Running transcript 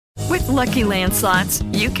Lucky Land Slots,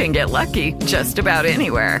 you can get lucky just about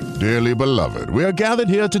anywhere. Dearly beloved, we are gathered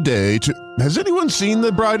here today to... Has anyone seen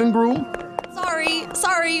the bride and groom?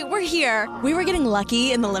 Sorry, we're here. We were getting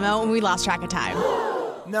lucky in the limo and we lost track of time.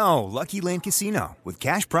 No, Lucky Land Casino, with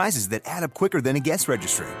cash prizes that add up quicker than a guest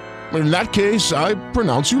registry. In that case, I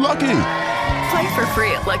pronounce you lucky. Play for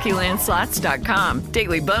free at LuckyLandSlots.com.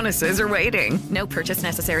 Daily bonuses are waiting. No purchase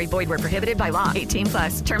necessary. Void where prohibited by law.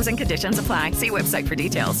 18+. Terms and conditions apply. See website for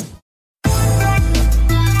details.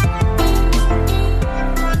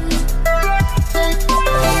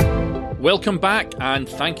 Welcome back, and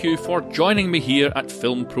thank you for joining me here at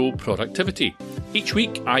Film Pro Productivity. Each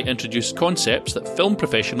week I introduce concepts that film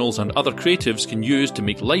professionals and other creatives can use to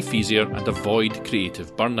make life easier and avoid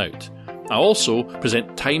creative burnout. I also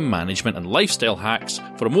present time management and lifestyle hacks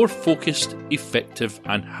for a more focused, effective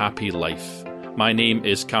and happy life. My name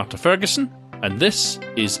is Carter Ferguson, and this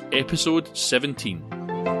is episode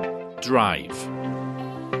 17, Drive.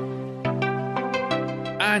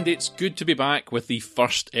 And it's good to be back with the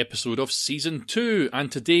first episode of Season 2, and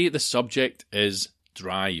today the subject is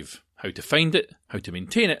drive. How to find it, how to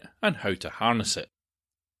maintain it, and how to harness it.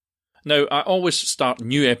 Now, I always start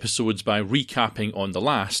new episodes by recapping on the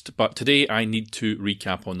last, but today I need to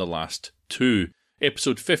recap on the last two.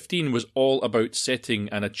 Episode 15 was all about setting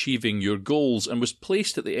and achieving your goals and was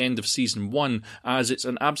placed at the end of Season 1 as it's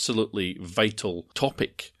an absolutely vital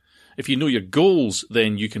topic. If you know your goals,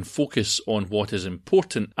 then you can focus on what is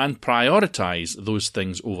important and prioritise those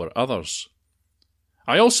things over others.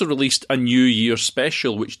 I also released a New Year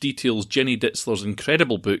special which details Jenny Ditzler's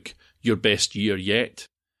incredible book, Your Best Year Yet.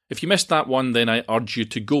 If you missed that one, then I urge you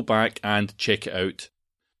to go back and check it out.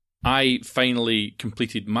 I finally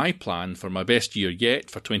completed my plan for my best year yet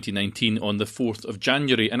for 2019 on the 4th of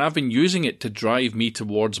January, and I've been using it to drive me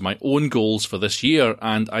towards my own goals for this year,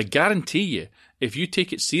 and I guarantee you, if you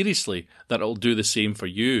take it seriously, that it'll do the same for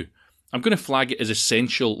you. I'm going to flag it as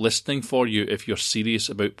essential listening for you if you're serious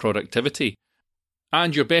about productivity.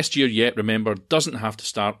 And your best year yet, remember, doesn't have to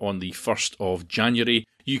start on the 1st of January.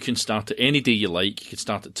 You can start it any day you like. You can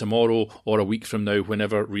start it tomorrow or a week from now,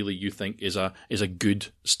 whenever really you think is a good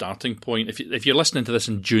starting point. If you're listening to this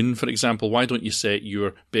in June, for example, why don't you set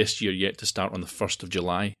your best year yet to start on the 1st of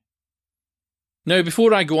July? Now,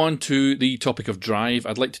 before I go on to the topic of drive,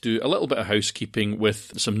 I'd like to do a little bit of housekeeping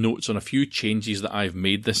with some notes on a few changes that I've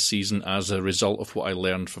made this season as a result of what I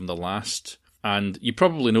learned from the last. And you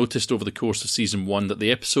probably noticed over the course of Season 1 that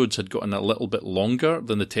the episodes had gotten a little bit longer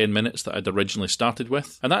than the 10 minutes that I'd originally started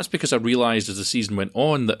with. And that's because I realised as the season went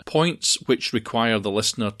on that points which require the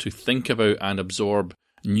listener to think about and absorb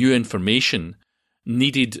new information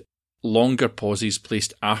needed longer pauses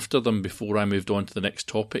placed after them before I moved on to the next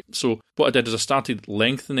topic. So what I did is I started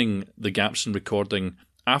lengthening the gaps in recording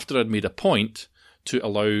after I'd made a point to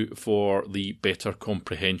allow for the better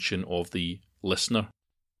comprehension of the listener.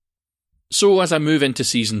 So as I move into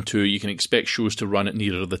Season 2, you can expect shows to run at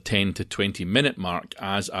nearer the 10 to 20 minute mark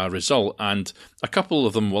as a result, and a couple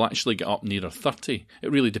of them will actually get up nearer 30. It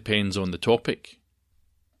really depends on the topic.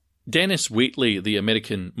 Dennis Waitley, the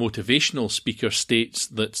American motivational speaker, states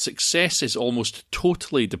that success is almost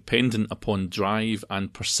totally dependent upon drive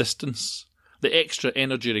and persistence. The extra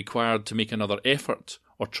energy required to make another effort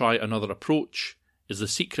or try another approach is the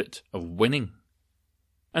secret of winning.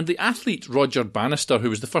 And the athlete Roger Bannister, who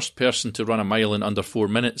was the first person to run a mile in under 4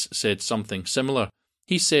 minutes, said something similar.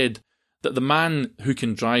 He said that the man who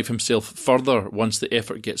can drive himself further once the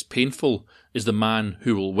effort gets painful is the man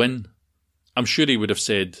who will win. I'm sure he would have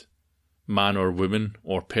said man or woman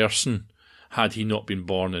or person had he not been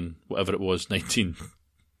born in whatever it was,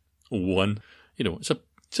 1901. You know,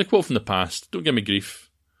 it's a quote from the past. Don't give me grief.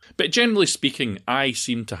 But generally speaking, I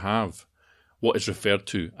seem to have what is referred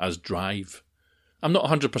to as drive. I'm not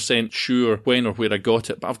 100% sure when or where I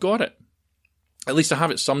got it, but I've got it. At least I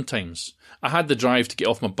have it sometimes. I had the drive to get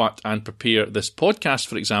off my butt and prepare this podcast,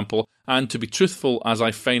 for example, and to be truthful, as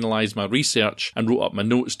I finalised my research and wrote up my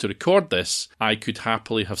notes to record this, I could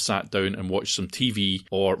happily have sat down and watched some TV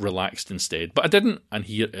or relaxed instead. But I didn't, and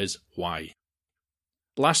here is why.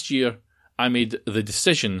 Last year, I made the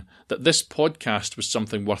decision that this podcast was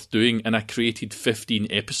something worth doing, and I created 15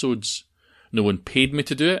 episodes. No one paid me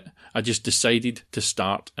to do it. I just decided to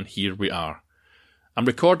start, and here we are. I'm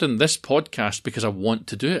recording this podcast because I want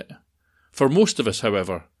to do it. For most of us,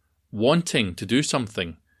 however, wanting to do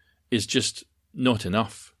something is just not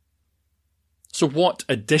enough. So what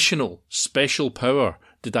additional special power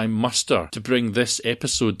did I muster to bring this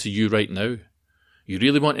episode to you right now? You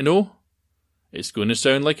really want to know? It's going to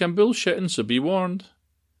sound like I'm bullshitting, so be warned.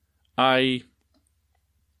 I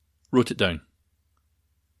wrote it down.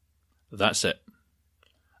 That's it.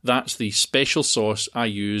 That's the special sauce I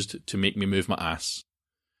used to make me move my ass.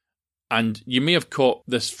 And you may have caught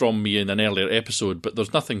this from me in an earlier episode, but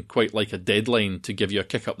there's nothing quite like a deadline to give you a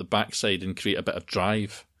kick up the backside and create a bit of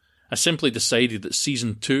drive. I simply decided that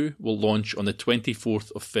Season 2 will launch on the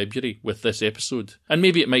 24th of February with this episode. And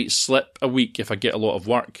maybe it might slip a week if I get a lot of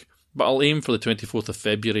work, but I'll aim for the 24th of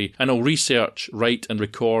February and I'll research, write and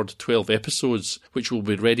record 12 episodes, which will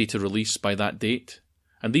be ready to release by that date.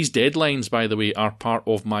 And these deadlines, by the way, are part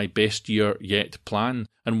of my best year yet plan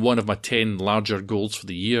and one of my 10 larger goals for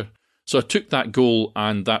the year. So I took that goal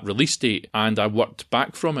and that release date and I worked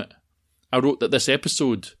back from it. I wrote that this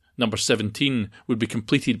episode, number 17, would be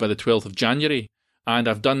completed by the 12th of January, and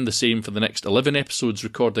I've done the same for the next 11 episodes,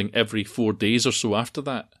 recording every 4 days or so after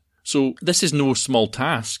that. So this is no small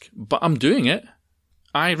task, but I'm doing it.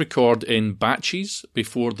 I record in batches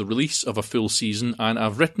before the release of a full season, and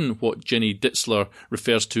I've written what Ginny Ditzler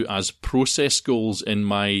refers to as process goals in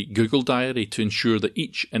my Google Diary to ensure that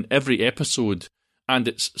each and every episode and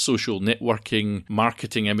its social networking,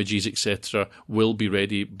 marketing images, etc. will be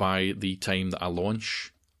ready by the time that I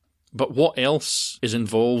launch. But what else is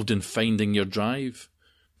involved in finding your drive?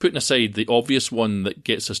 Putting aside the obvious one that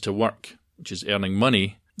gets us to work, which is earning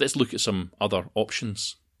money, let's look at some other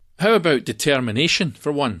options. How about determination,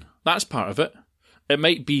 for one? That's part of it. It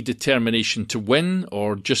might be determination to win,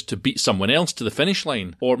 or just to beat someone else to the finish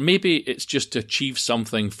line, or maybe it's just to achieve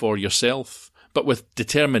something for yourself. But with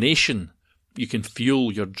determination, you can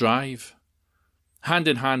fuel your drive. Hand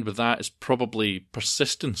in hand with that is probably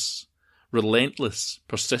persistence. Relentless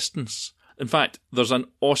persistence. In fact, there's an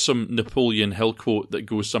awesome Napoleon Hill quote that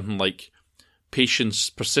goes something like, "Patience,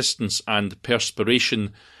 persistence and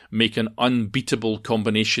perspiration make an unbeatable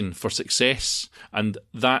combination for success," and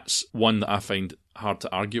that's one that I find hard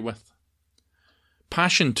to argue with.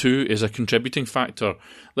 Passion too is a contributing factor.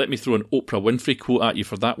 Let me throw an Oprah Winfrey quote at you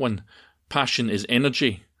for that one. Passion is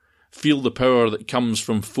energy. Feel the power that comes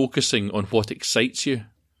from focusing on what excites you.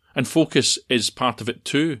 And focus is part of it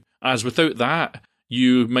too, as without that,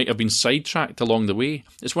 you might have been sidetracked along the way.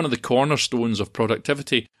 It's one of the cornerstones of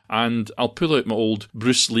productivity, and I'll pull out my old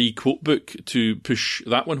Bruce Lee quotebook to push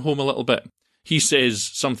that one home a little bit. He says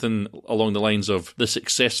something along the lines of, "The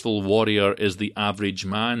successful warrior is the average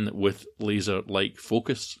man with laser-like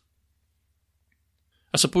focus."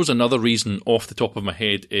 I suppose another reason off the top of my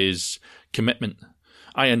head is commitment.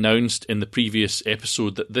 I announced in the previous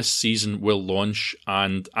episode that this season will launch,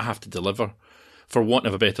 and I have to deliver. For want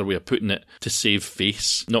of a better way of putting it, to save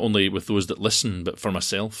face, not only with those that listen, but for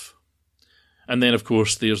myself. And then, of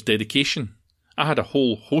course, there's dedication. I had a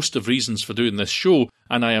whole host of reasons for doing this show,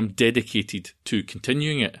 and I am dedicated to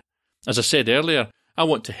continuing it. As I said earlier, I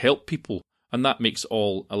want to help people, and that makes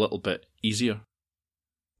all a little bit easier.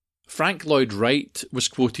 Frank Lloyd Wright was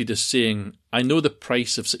quoted as saying, "I know the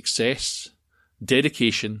price of success,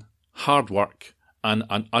 dedication, hard work, and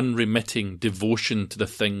an unremitting devotion to the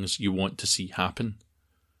things you want to see happen."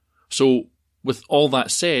 So, with all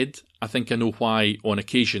that said, I think I know why, on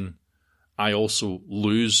occasion, I also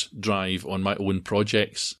lose drive on my own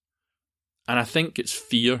projects. And I think it's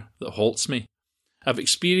fear that halts me. I've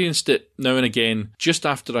experienced it now and again just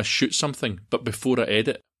after I shoot something, but before I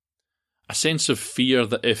edit. A sense of fear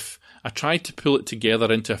that if I try to pull it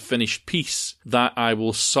together into a finished piece, that I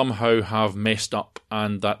will somehow have messed up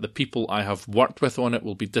and that the people I have worked with on it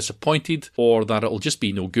will be disappointed, or that it'll just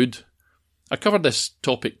be no good. I covered this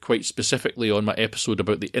topic quite specifically on my episode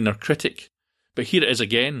about the inner critic, but here it is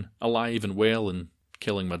again, alive and well and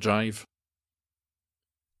killing my drive.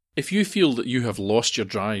 If you feel that you have lost your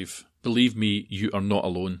drive, believe me, you are not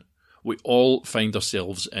alone. We all find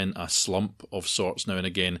ourselves in a slump of sorts now and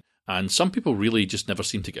again, and some people really just never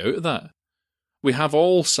seem to get out of that. We have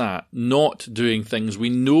all sat not doing things we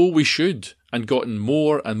know we should and gotten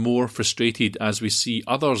more and more frustrated as we see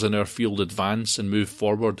others in our field advance and move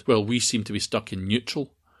forward while we seem to be stuck in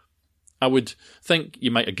neutral. I would think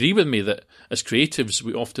you might agree with me that as creatives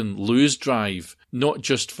we often lose drive, not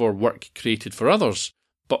just for work created for others,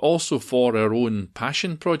 but also for our own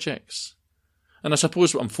passion projects. And I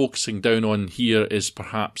suppose what I'm focusing down on here is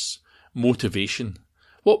perhaps motivation.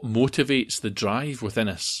 What motivates the drive within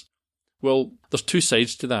us? Well, there's two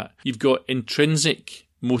sides to that. You've got intrinsic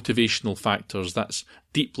motivational factors, that's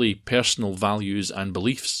deeply personal values and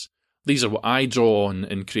beliefs. These are what I draw on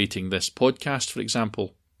in creating this podcast, for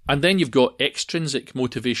example. And then you've got extrinsic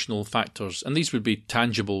motivational factors, and these would be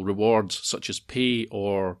tangible rewards such as pay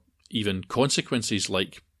or even consequences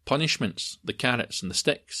like punishments, the carrots and the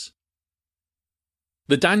sticks.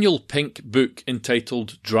 The Daniel Pink book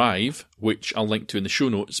entitled Drive, which I'll link to in the show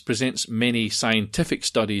notes, presents many scientific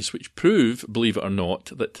studies which prove, believe it or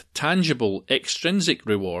not, that tangible extrinsic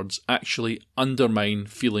rewards actually undermine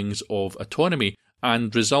feelings of autonomy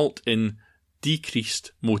and result in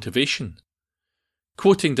decreased motivation.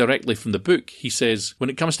 Quoting directly from the book, he says, "When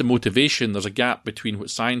it comes to motivation, there's a gap between what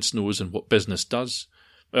science knows and what business does.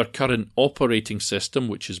 Our current operating system,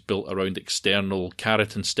 which is built around external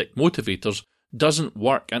carrot and stick motivators, doesn't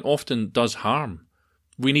work and often does harm.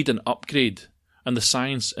 We need an upgrade, and the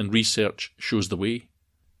science and research shows the way."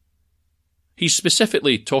 He's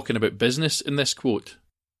specifically talking about business in this quote.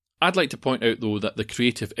 I'd like to point out, though, that the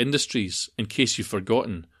creative industries, in case you've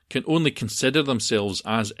forgotten, can only consider themselves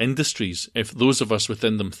as industries if those of us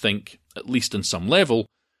within them think, at least on some level,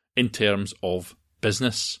 in terms of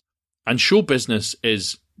business. And show business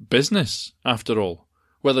is business, after all.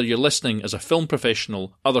 Whether you're listening as a film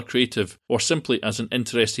professional, other creative, or simply as an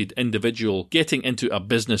interested individual, getting into a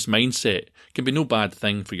business mindset can be no bad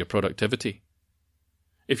thing for your productivity.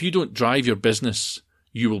 If you don't drive your business,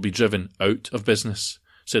 you will be driven out of business,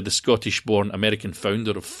 said the Scottish-born American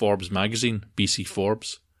founder of Forbes magazine, BC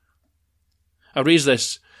Forbes. I raise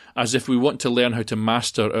this as if we want to learn how to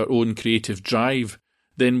master our own creative drive,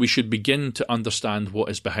 then we should begin to understand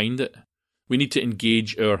what is behind it. We need to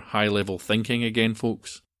engage our high-level thinking again,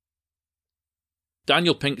 folks.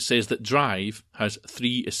 Daniel Pink says that drive has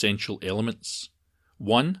 3 essential elements.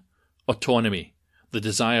 1. Autonomy, the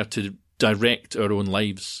desire to direct our own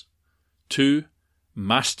lives. 2.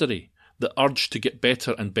 Mastery, the urge to get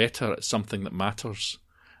better and better at something that matters.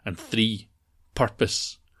 And 3.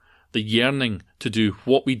 Purpose, the yearning to do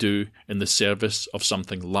what we do in the service of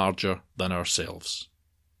something larger than ourselves.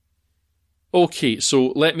 Okay, so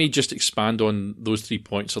let me just expand on those 3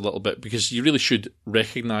 points a little bit, because you really should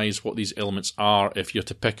recognise what these elements are if you're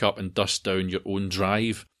to pick up and dust down your own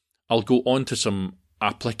drive. I'll go on to some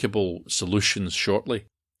applicable solutions shortly.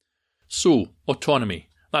 So, autonomy.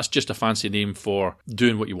 That's just a fancy name for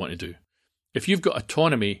doing what you want to do. If you've got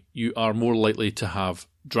autonomy, you are more likely to have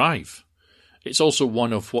drive. It's also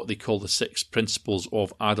one of what they call the 6 principles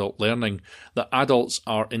of adult learning, that adults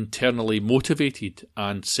are internally motivated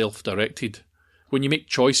and self-directed. When you make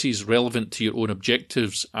choices relevant to your own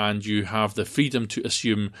objectives and you have the freedom to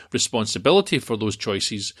assume responsibility for those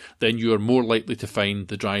choices, then you are more likely to find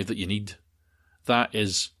the drive that you need. That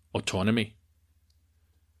is autonomy.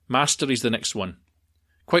 Mastery is the next one.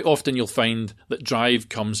 Quite often you'll find that drive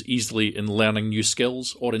comes easily in learning new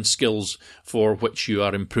skills or in skills for which you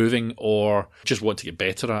are improving or just want to get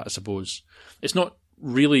better at, I suppose. It's not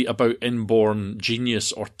really about inborn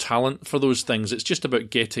genius or talent for those things. It's just about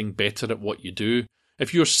getting better at what you do.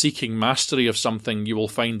 If you're seeking mastery of something, you will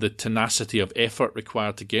find the tenacity of effort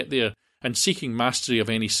required to get there. And seeking mastery of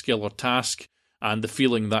any skill or task and the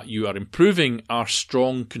feeling that you are improving are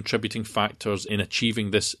strong contributing factors in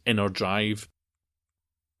achieving this inner drive.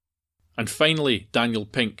 And finally, Daniel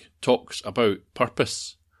Pink talks about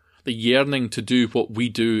purpose, the yearning to do what we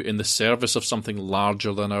do in the service of something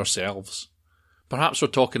larger than ourselves. Perhaps we're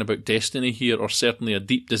talking about destiny here, or certainly a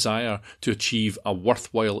deep desire to achieve a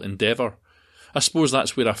worthwhile endeavour. I suppose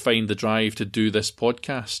that's where I find the drive to do this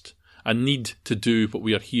podcast, a need to do what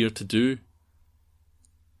we are here to do.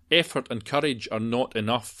 Effort and courage are not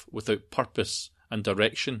enough without purpose and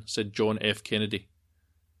direction, said John F. Kennedy.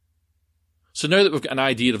 So now that we've got an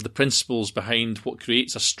idea of the principles behind what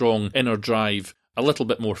creates a strong inner drive a little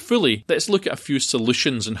bit more fully, let's look at a few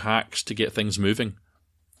solutions and hacks to get things moving.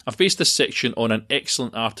 I've based this section on an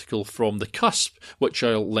excellent article from The Cusp, which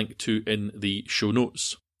I'll link to in the show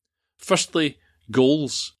notes. Firstly,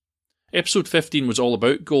 goals. Episode 15 was all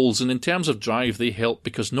about goals, and in terms of drive, they help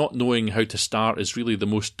because not knowing how to start is really the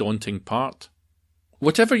most daunting part.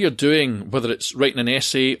 Whatever you're doing, whether it's writing an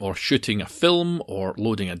essay or shooting a film or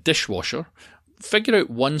loading a dishwasher, figure out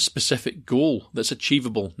one specific goal that's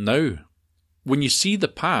achievable now. When you see the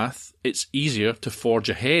path, it's easier to forge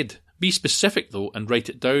ahead. Be specific though and write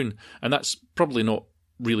it down, and that's probably not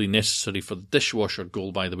really necessary for the dishwasher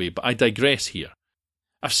goal, by the way, but I digress here.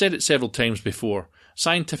 I've said it several times before,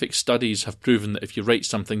 scientific studies have proven that if you write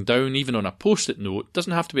something down, even on a post-it note, it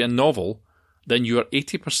doesn't have to be a novel, then you are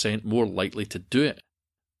 80% more likely to do it.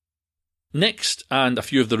 Next, and a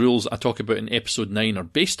few of the rules I talk about in episode 9 are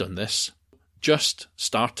based on this, just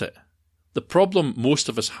start it. The problem most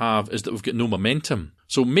of us have is that we've got no momentum,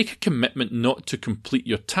 so make a commitment not to complete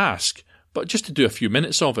your task, but just to do a few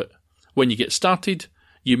minutes of it. When you get started,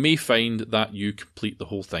 you may find that you complete the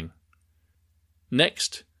whole thing.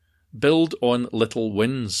 Next, build on little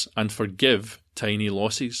wins and forgive tiny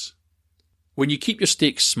losses. When you keep your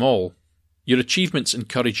stakes small, your achievements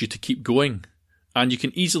encourage you to keep going. and you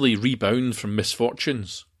can easily rebound from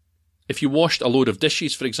misfortunes. If you washed a load of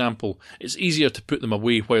dishes, for example, it's easier to put them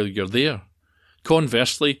away while you're there.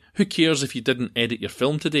 Conversely, who cares if you didn't edit your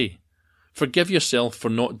film today? Forgive yourself for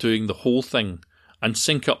not doing the whole thing and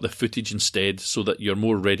sync up the footage instead so that you're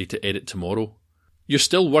more ready to edit tomorrow. You're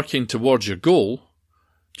still working towards your goal,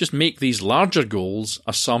 just make these larger goals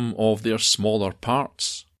a sum of their smaller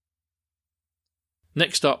parts.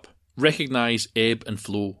 Next up, recognise ebb and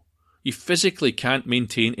flow. You physically can't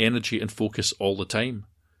maintain energy and focus all the time.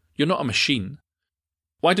 You're not a machine.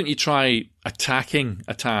 Why don't you try attacking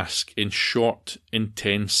a task in short,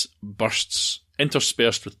 intense bursts,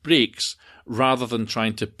 interspersed with breaks, rather than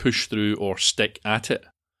trying to push through or stick at it?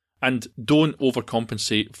 And don't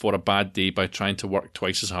overcompensate for a bad day by trying to work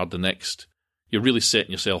twice as hard the next. You're really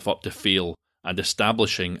setting yourself up to fail and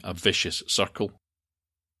establishing a vicious circle.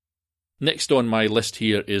 Next on my list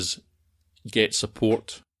here is get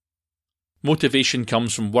support. Motivation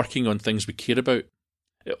comes from working on things we care about.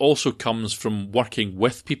 It also comes from working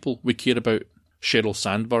with people we care about. Sheryl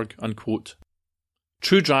Sandberg, unquote.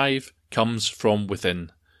 True drive comes from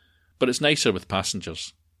within, but it's nicer with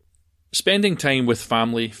passengers. Spending time with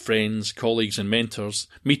family, friends, colleagues and mentors,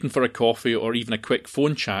 meeting for a coffee or even a quick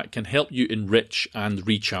phone chat can help you enrich and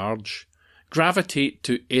recharge. Gravitate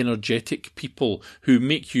to energetic people who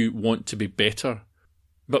make you want to be better.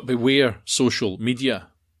 But beware social media.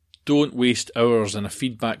 Don't waste hours in a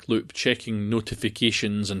feedback loop checking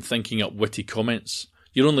notifications and thinking up witty comments.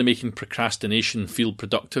 You're only making procrastination feel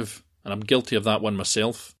productive, and I'm guilty of that one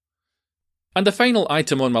myself. And the final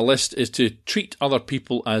item on my list is to treat other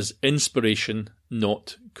people as inspiration,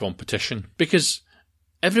 not competition. Because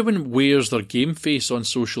everyone wears their game face on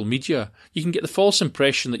social media. You can get the false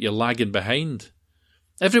impression that you're lagging behind.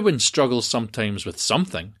 Everyone struggles sometimes with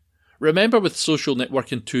something. Remember with social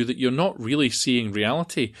networking too that you're not really seeing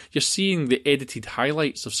reality. You're seeing the edited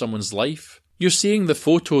highlights of someone's life. You're seeing the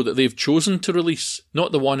photo that they've chosen to release,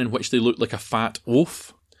 not the one in which they look like a fat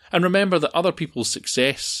oaf. And remember that other people's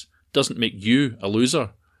success doesn't make you a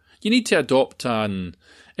loser. You need to adopt an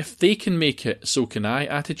if they can make it, so can I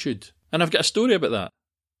attitude. And I've got a story about that.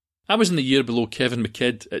 I was in the year below Kevin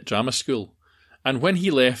McKidd at drama school. And when he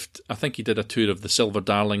left, I think he did a tour of the Silver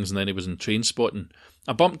Darlings and then he was in Trainspotting.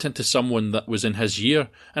 I bumped into someone that was in his year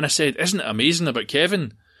and I said, "Isn't it amazing about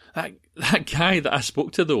Kevin?" That guy that I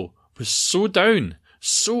spoke to though was so down,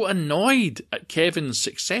 so annoyed at Kevin's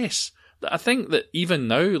success that I think that even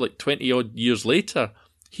now, like 20 odd years later,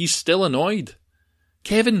 he's still annoyed.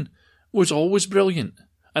 Kevin was always brilliant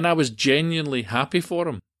and I was genuinely happy for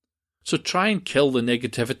him. So try and kill the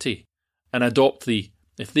negativity and adopt the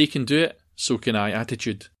if they can do it, so can I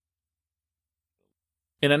attitude.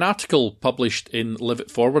 In an article published in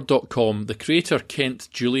liveitforward.com, the creator Kent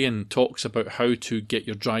Julian talks about how to get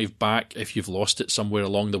your drive back if you've lost it somewhere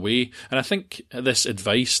along the way, and I think this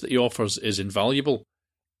advice that he offers is invaluable.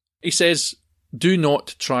 He says, do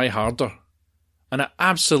not try harder. And I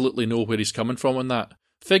absolutely know where he's coming from on that.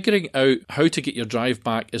 Figuring out how to get your drive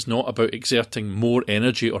back is not about exerting more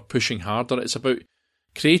energy or pushing harder, it's about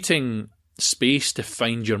creating space to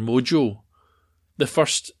find your mojo. The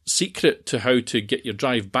first secret to how to get your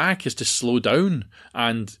drive back is to slow down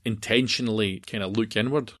and intentionally kind of look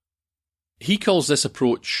inward. He calls this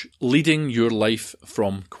approach leading your life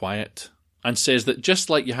from quiet and says that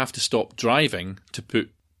just like you have to stop driving to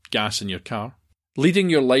put gas in your car,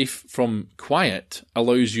 leading your life from quiet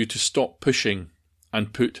allows you to stop pushing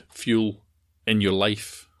and put fuel in your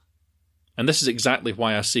life. And this is exactly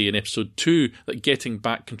why I say in episode 2 that getting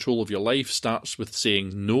back control of your life starts with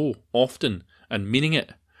saying no often and meaning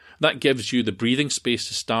it. That gives you the breathing space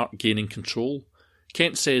to start gaining control.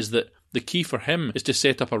 Kent says that the key for him is to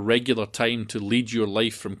set up a regular time to lead your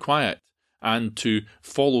life from quiet and to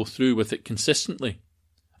follow through with it consistently.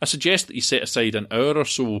 I suggest that you set aside an hour or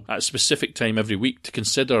so at a specific time every week to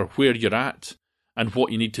consider where you're at and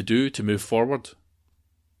what you need to do to move forward.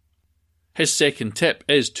 His second tip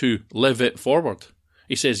is to live it forward.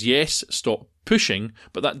 He says, yes, stop pushing,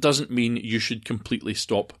 but that doesn't mean you should completely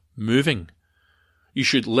stop moving. You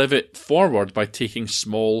should live it forward by taking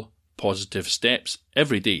small, positive steps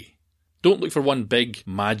every day. Don't look for one big,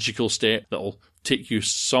 magical step that'll take you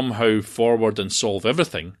somehow forward and solve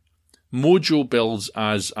everything. Mojo builds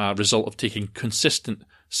as a result of taking consistent,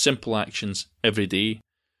 simple actions every day.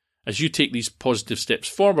 As you take these positive steps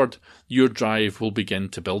forward, your drive will begin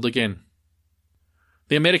to build again.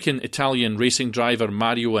 The American-Italian racing driver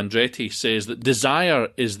Mario Andretti says that desire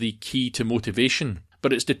is the key to motivation,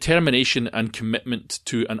 but it's determination and commitment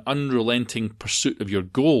to an unrelenting pursuit of your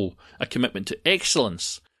goal, a commitment to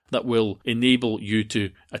excellence, that will enable you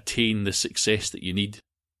to attain the success that you need.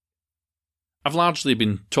 I've largely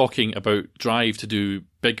been talking about Drive to do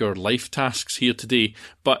bigger life tasks here today,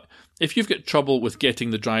 but if you've got trouble with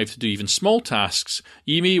getting the Drive to do even small tasks,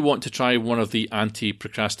 you may want to try one of the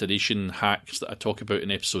anti-procrastination hacks that I talk about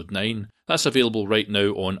in episode 9. That's available right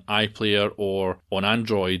now on iPlayer or on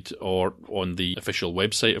Android or on the official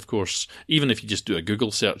website, of course. Even if you just do a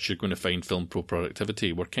Google search, you're going to find Film Pro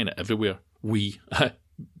Productivity. We're kind of everywhere.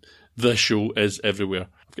 The show is everywhere.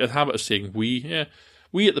 I've got a habit of saying we. Yeah,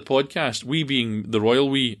 we at the podcast. We being the royal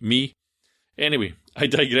we, me. Anyway, I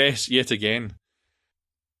digress yet again.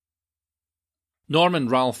 Norman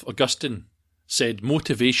Ralph Augustine said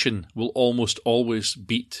motivation will almost always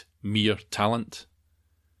beat mere talent.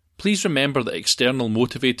 Please remember that external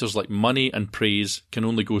motivators like money and praise can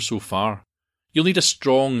only go so far. You'll need a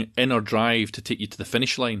strong inner drive to take you to the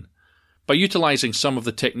finish line. By utilising some of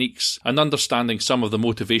the techniques and understanding some of the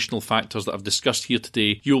motivational factors that I've discussed here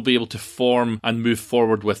today, you'll be able to form and move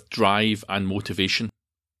forward with drive and motivation.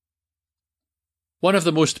 One of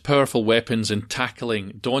the most powerful weapons in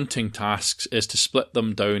tackling daunting tasks is to split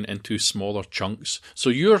them down into smaller chunks.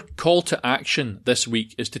 So your call to action this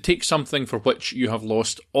week is to take something for which you have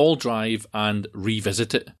lost all drive and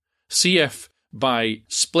revisit it. See if, by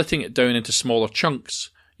splitting it down into smaller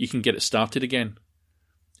chunks, you can get it started again.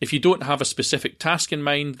 If you don't have a specific task in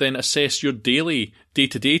mind, then assess your daily,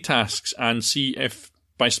 day-to-day tasks and see if,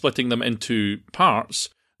 by splitting them into parts,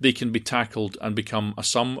 they can be tackled and become a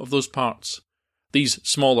sum of those parts. These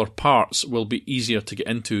smaller parts will be easier to get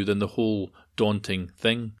into than the whole daunting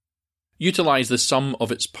thing. Utilise the sum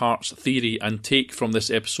of its parts theory and take from this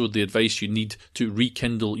episode the advice you need to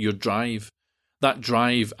rekindle your drive. That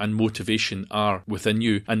drive and motivation are within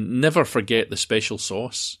you, and never forget the special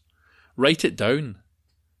sauce. Write it down.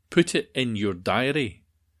 Put it in your diary.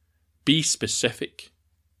 Be specific.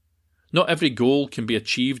 Not every goal can be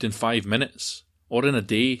achieved in 5 minutes, or in a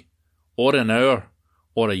day, or an hour,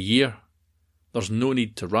 or a year. There's no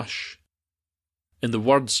need to rush. In the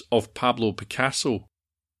words of Pablo Picasso,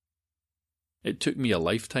 it took me a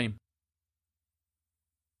lifetime.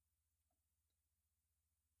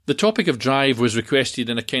 The topic of drive was requested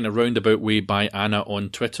in a kind of roundabout way by Anna on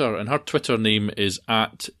Twitter, and her Twitter name is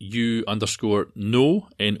 @you_know,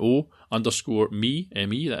 N-O, _me,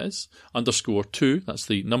 M-E that is, _2, that's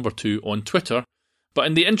the number 2 on Twitter. But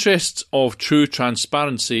in the interests of true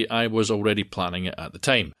transparency, I was already planning it at the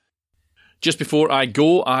time. Just before I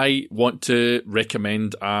go, I want to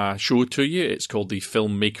recommend a show to you. It's called the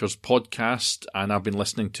Filmmakers Podcast, and I've been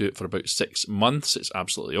listening to it for about 6 months. It's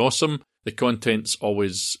absolutely awesome. The content's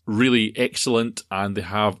always really excellent, and they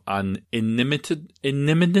have an inimitable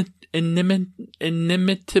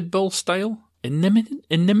style.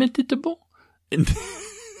 Inimitable?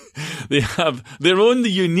 They have their own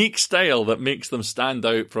unique style that makes them stand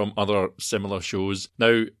out from other similar shows.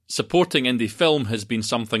 Now, supporting indie film has been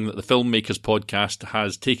something that the Filmmakers Podcast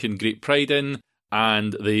has taken great pride in,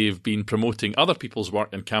 and they've been promoting other people's work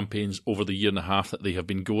and campaigns over the year and a half that they have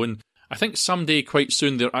been going. I think someday, quite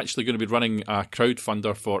soon, they're actually going to be running a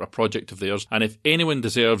crowdfunder for a project of theirs, and if anyone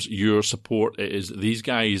deserves your support, it is these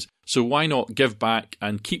guys. So why not give back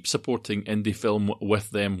and keep supporting indie film with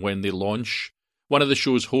them when they launch? One of the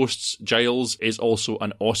show's hosts, Giles, is also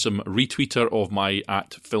an awesome retweeter of my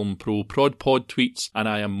 @FilmProProdPod tweets, and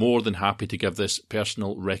I am more than happy to give this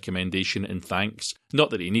personal recommendation in thanks. Not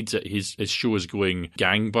that he needs it, his show is going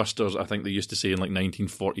gangbusters, I think they used to say in like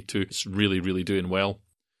 1942. It's really, really doing well.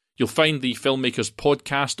 You'll find the Filmmakers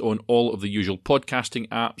Podcast on all of the usual podcasting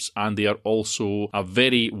apps, and they are also a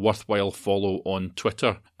very worthwhile follow on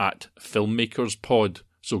Twitter @FilmmakersPod,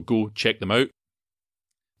 so go check them out.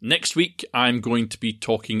 Next week, I'm going to be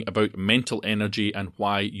talking about mental energy and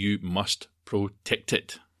why you must protect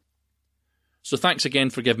it. So thanks again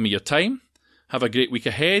for giving me your time. Have a great week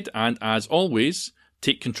ahead, and as always,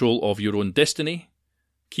 take control of your own destiny,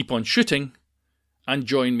 keep on shooting, and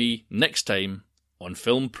join me next time on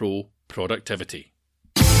Film Pro Productivity.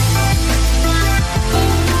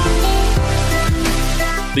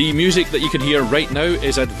 The music that you can hear right now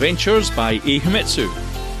is Adventures by Eihimitsu.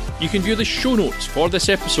 You can view the show notes for this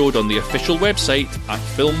episode on the official website at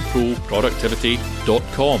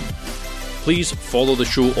filmproproductivity.com. Please follow the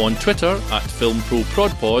show on Twitter at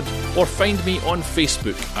FilmProProdPod or find me on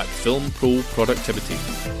Facebook at FilmProProductivity.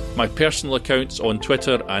 My personal accounts on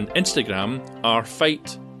Twitter and Instagram are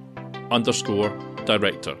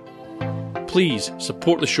fight_director. Please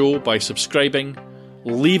support the show by subscribing,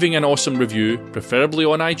 leaving an awesome review, preferably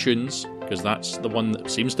on iTunes, because that's the one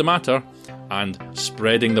that seems to matter, and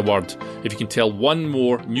spreading the word. If you can tell one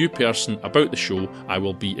more new person about the show, I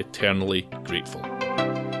will be eternally grateful.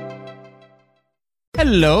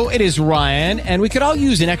 Hello, it is Ryan, and we could all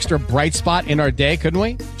use an extra bright spot in our day, couldn't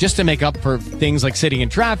we? Just to make up for things like sitting in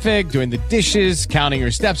traffic, doing the dishes, counting your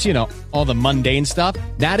steps, you know, all the mundane stuff.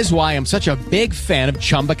 That is why I'm such a big fan of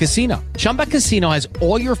Chumba Casino. Chumba Casino has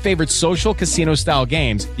all your favorite social casino-style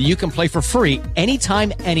games that you can play for free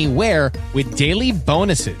anytime, anywhere with daily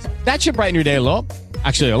bonuses. That should brighten your day a little.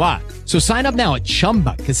 Actually, a lot. So sign up now at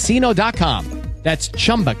ChumbaCasino.com. That's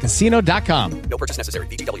ChumbaCasino.com. No purchase necessary.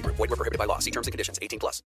 VGW Group. Void where prohibited by law. See terms and conditions. 18+.